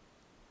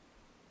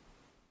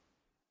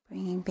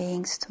 bringing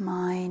beings to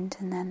mind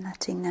and then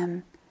letting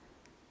them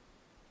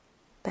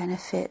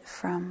benefit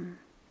from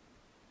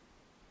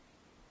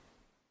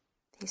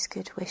these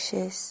good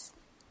wishes,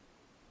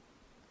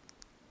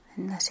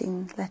 and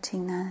letting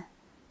the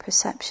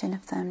perception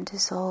of them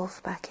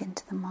dissolve back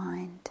into the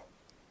mind.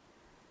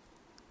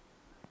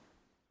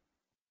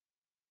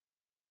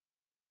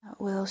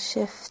 We'll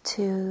shift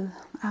to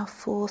our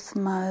fourth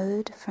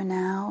mode for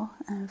now,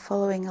 and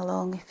following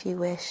along if you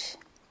wish.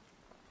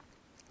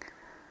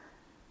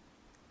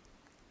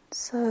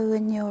 So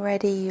when you're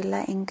ready, you're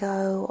letting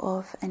go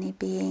of any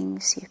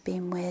beings you've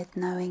been with,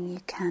 knowing you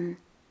can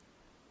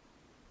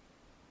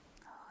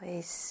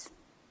always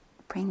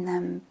bring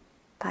them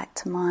back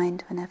to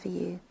mind whenever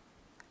you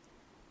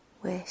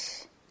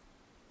wish.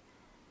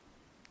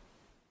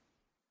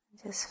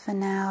 Just for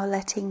now,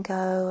 letting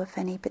go of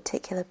any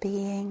particular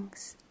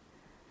beings,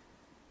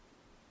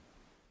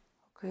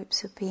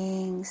 groups of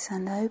beings,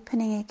 and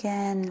opening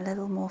again a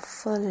little more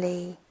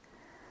fully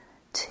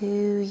to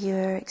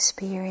your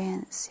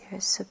experience, your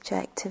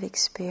subjective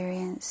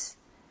experience,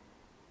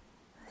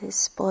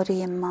 this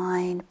body and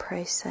mind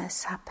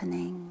process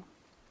happening.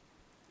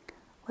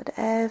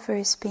 Whatever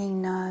is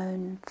being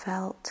known,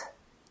 felt,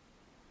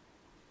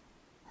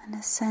 and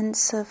a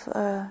sense of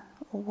a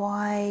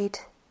wide,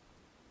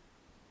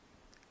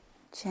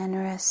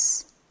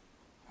 generous,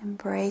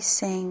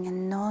 embracing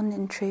and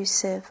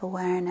non-intrusive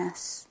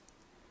awareness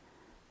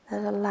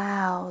that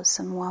allows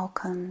and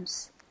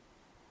welcomes,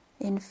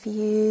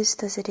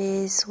 infused as it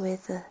is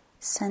with a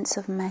sense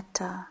of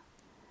metta,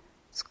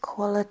 its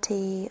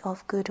quality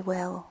of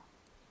goodwill,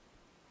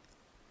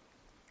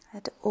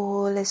 that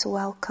all is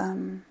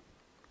welcome,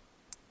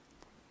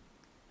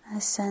 a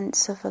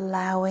sense of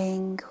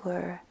allowing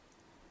or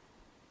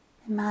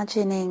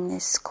imagining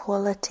this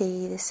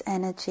quality, this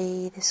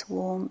energy, this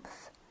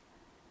warmth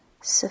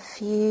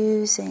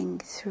suffusing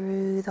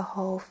through the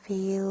whole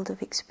field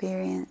of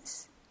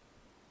experience,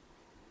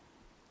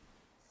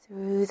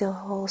 through the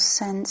whole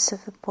sense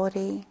of the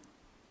body.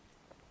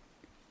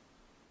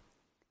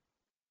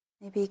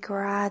 Maybe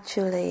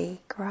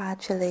gradually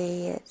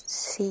it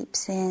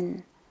seeps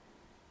in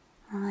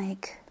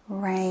like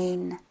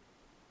rain,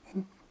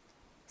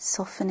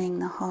 softening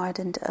the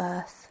hardened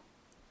earth.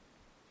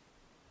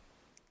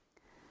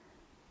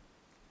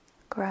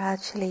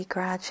 Gradually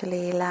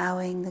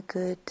allowing the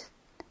good,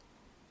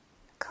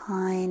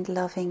 kind,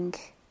 loving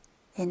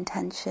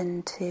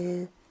intention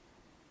to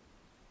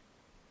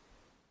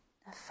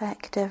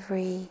affect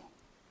every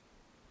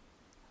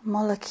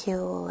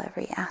molecule,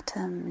 every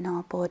atom in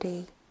our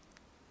body,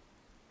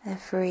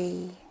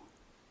 every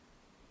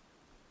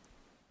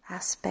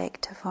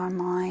aspect of our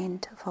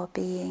mind, of our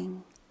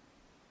being,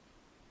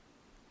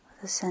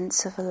 with a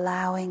sense of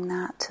allowing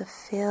that to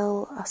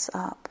fill us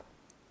up.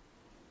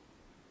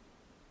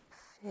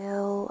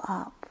 Fill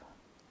up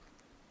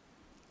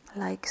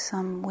like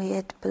some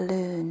weird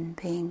balloon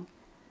being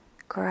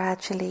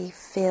gradually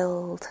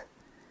filled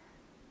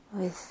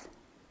with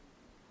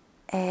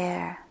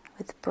air,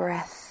 with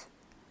breath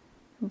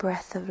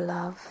of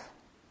love,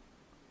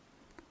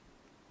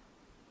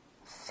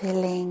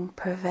 filling,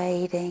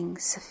 pervading,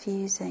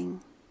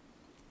 suffusing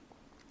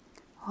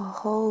our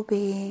whole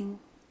being,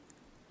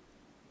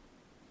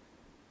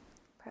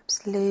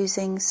 perhaps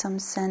losing some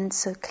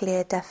sense of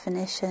clear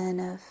definition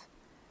of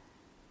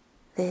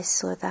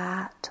this or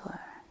that, or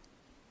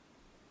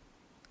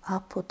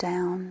up or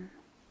down,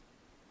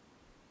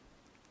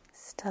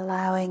 just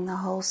allowing the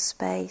whole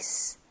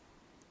space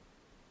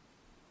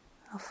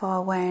of our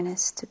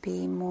awareness to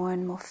be more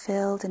and more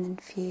filled and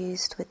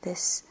infused with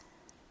this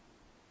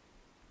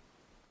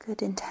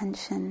good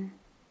intention,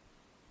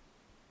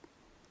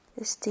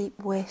 this deep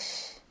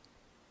wish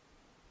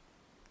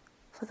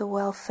for the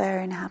welfare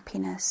and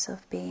happiness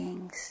of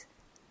beings,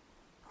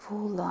 of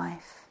all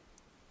life.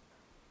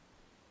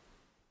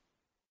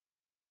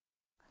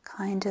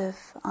 Kind of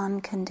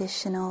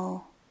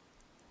unconditional,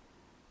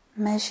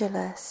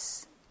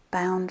 measureless,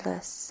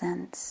 boundless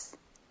sense.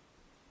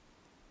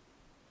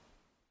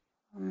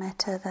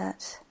 Metta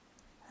that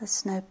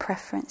has no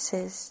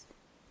preferences.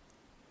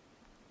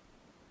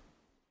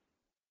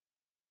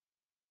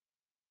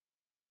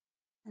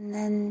 And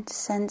then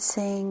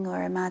sensing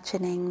or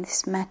imagining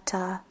this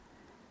metta,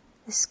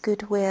 this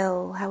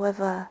goodwill,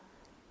 however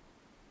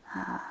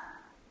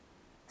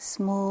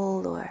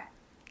small or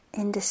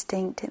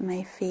indistinct it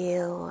may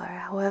feel, or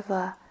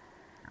however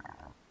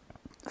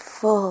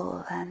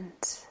full and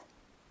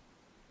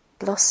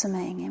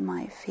blossoming it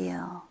might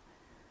feel,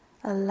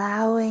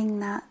 allowing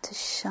that to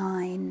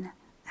shine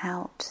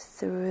out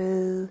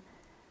through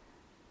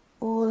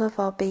all of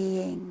our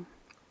being,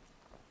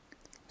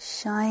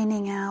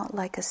 shining out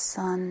like a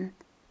sun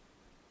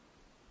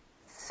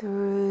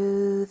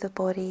through the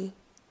body,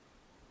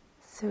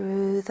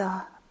 through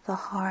the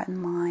heart and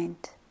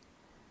mind,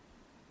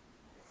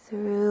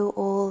 through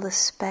all the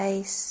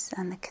space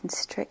and the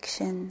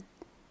constriction,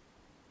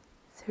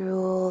 through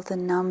all the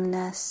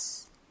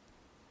numbness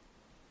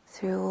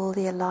through all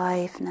the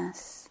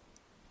aliveness,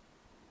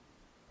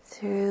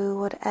 through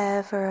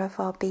whatever of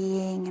our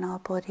being in our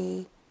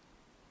body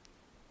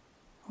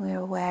we're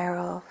aware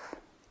of,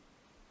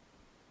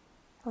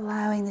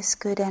 allowing this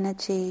good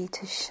energy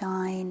to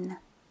shine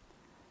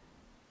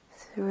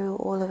through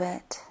all of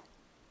it,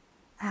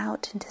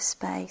 out into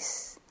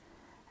space,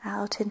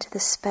 out into the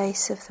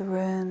space of the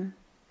room,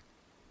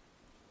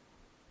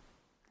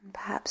 and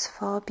perhaps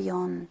far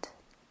beyond,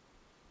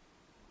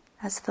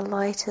 as the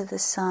light of the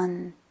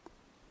sun,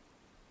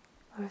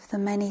 or of the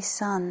many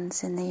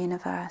suns in the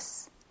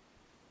universe,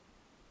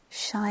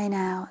 shine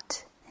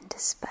out into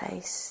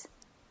space.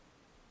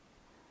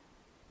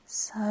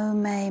 So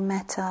may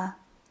metta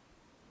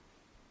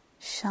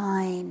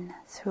shine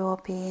through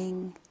our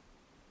being,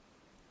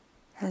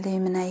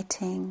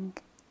 illuminating,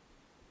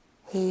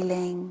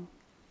 healing,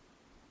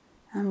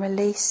 and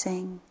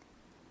releasing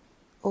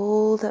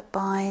all that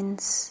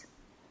binds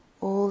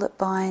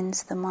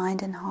the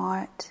mind and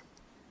heart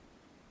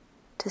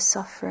to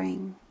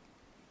suffering.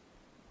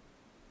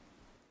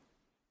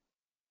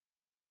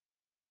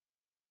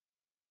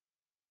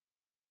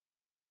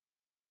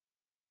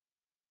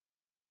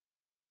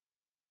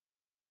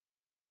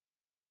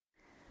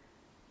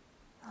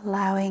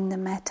 Allowing the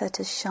metta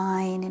to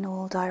shine in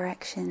all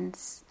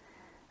directions,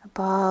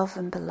 above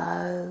and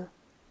below,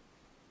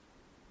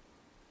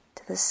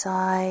 to the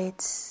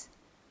sides,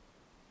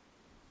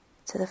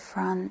 to the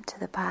front, to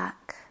the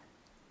back,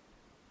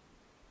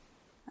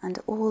 and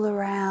all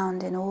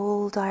around in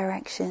all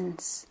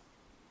directions.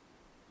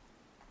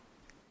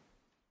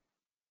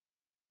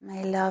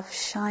 May love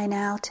shine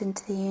out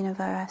into the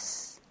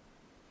universe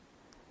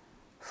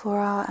for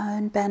our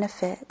own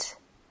benefit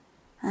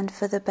and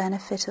for the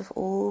benefit of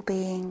all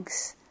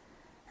beings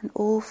and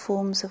all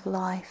forms of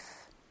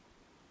life,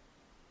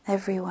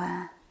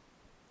 everywhere.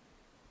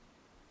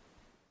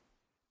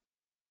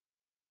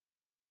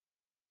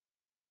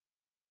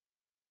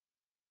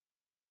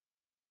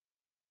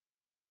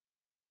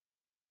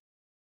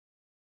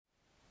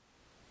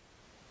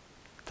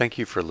 Thank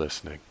you for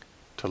listening.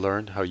 To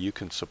learn how you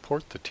can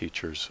support the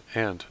teachers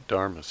and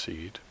Dharma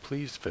Seed,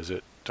 please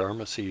visit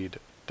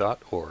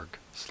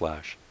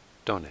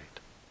dharmaseed.org/donate.